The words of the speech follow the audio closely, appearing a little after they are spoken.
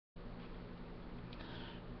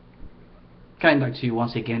Coming back to you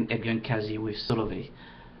once again, Ebion Kazi with Solavei.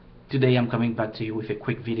 Today I'm coming back to you with a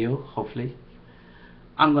quick video, hopefully.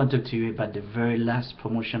 I'm going to talk to you about the very last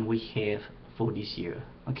promotion we have for this year,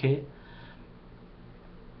 okay?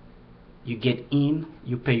 You get in,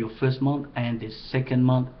 you pay your first month, and the second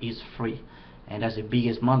month is free. And that's the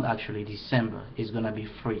biggest month actually. December is gonna be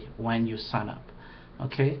free when you sign up,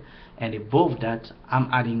 okay? And above that, I'm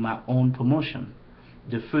adding my own promotion.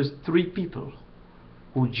 The first 3 people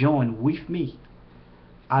who join with me,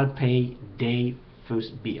 I'll pay their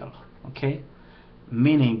first bill, okay?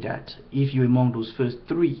 Meaning that if you're among those first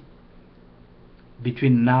 3,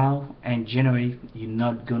 between now and January, you're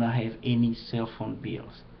not gonna have any cell phone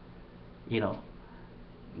bills. You know,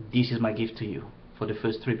 this is my gift to you for the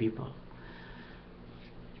first 3 people.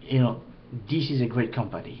 You know, this is a great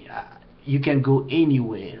company. You can go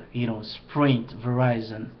anywhere, you know, Sprint,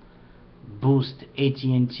 Verizon, Boost,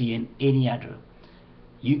 AT&T, and any other.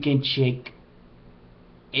 You can check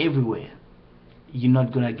everywhere. You're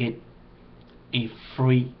not gonna get a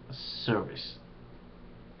free service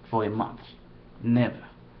for a month. Never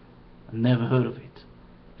heard of it,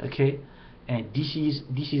 okay? And this is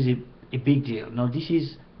a big deal. Now this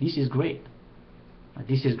is great.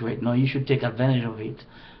 This is great. Now you should take advantage of it.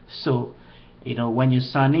 So, you know, when you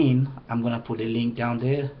sign in, I'm gonna put a link down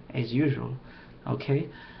there as usual, okay?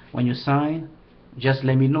 When you sign, just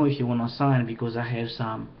let me know if you want to sign, because I have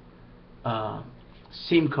some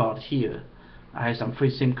SIM card here. I have some free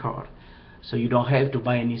SIM card, so you don't have to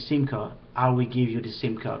buy any SIM card. I will give you the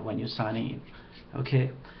SIM card when you sign in,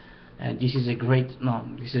 okay? And this is a great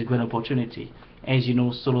opportunity. As you know,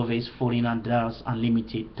 Solavei is $49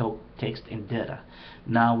 unlimited talk, text, and data.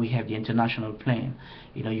 Now we have the international plan.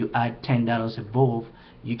 You know, you add $10 above,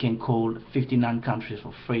 you can call 59 countries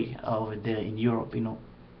for free over there in Europe. You know,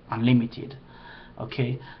 unlimited,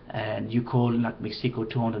 okay? And you call like Mexico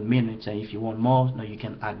 200 minutes, and if you want more, no, you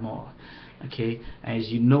can add more, okay? As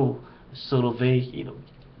you know, Solavei, you know,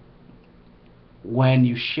 when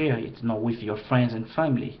you share it, you know, with your friends and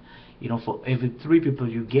family, you know, for every 3 people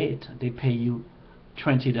you get, they pay you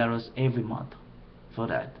 $20 every month for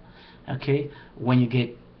that, okay? When you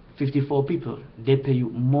get 54 people, they pay you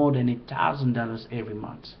more than $1,000 every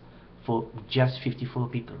month for just 54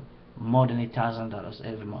 people. More than $1,000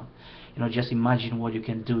 every month. You know, just imagine what you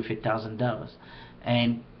can do with $1,000.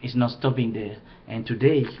 And it's not stopping there. And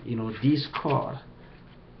today, you know, this card,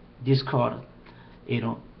 you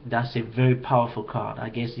know, that's a very powerful card. I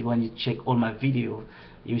guess when you check all my video,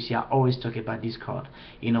 you see I always talk about this card.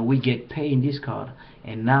 You know, we get paid in this card,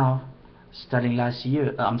 and now starting last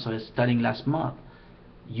month,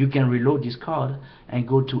 you can reload this card and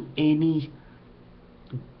go to any,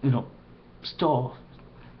 you know, store,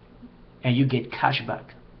 and you get cash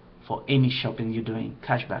back for any shopping you're doing.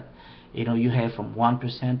 Cash back, you know, you have from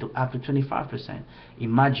 1% to up to 25%.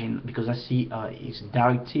 Imagine, because I see it's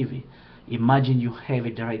direct TV. Imagine you have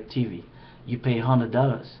a direct TV, you pay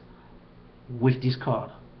 $100 with this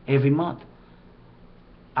card every month.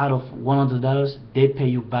 Out of $100, they pay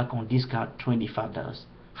you back on this card $25.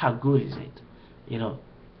 How good is it? You know,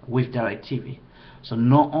 with direct TV. So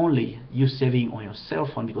not only you saving on your cell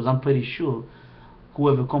phone, because I'm pretty sure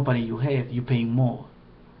whoever company you have, you're paying more.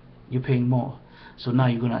 So now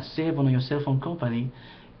you're gonna save on your cell phone company,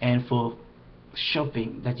 and for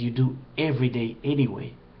shopping that you do every day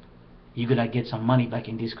anyway, you're gonna get some money back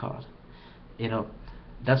in this card. You know,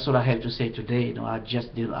 that's what I have to say today. You know, I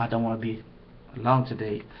don't want to be long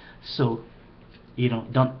today. So, you know,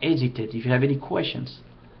 don't hesitate. If you have any questions,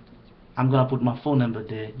 I'm gonna put my phone number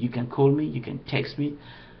there. You can call me, you can text me,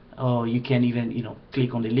 or you can even, you know,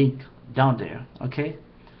 click on the link down there, okay?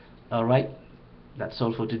 All right, that's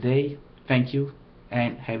all for today. Thank you,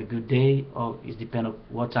 and have a good day, or it depends on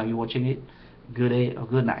what time you're watching it. Good day or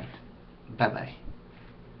good night. Bye bye.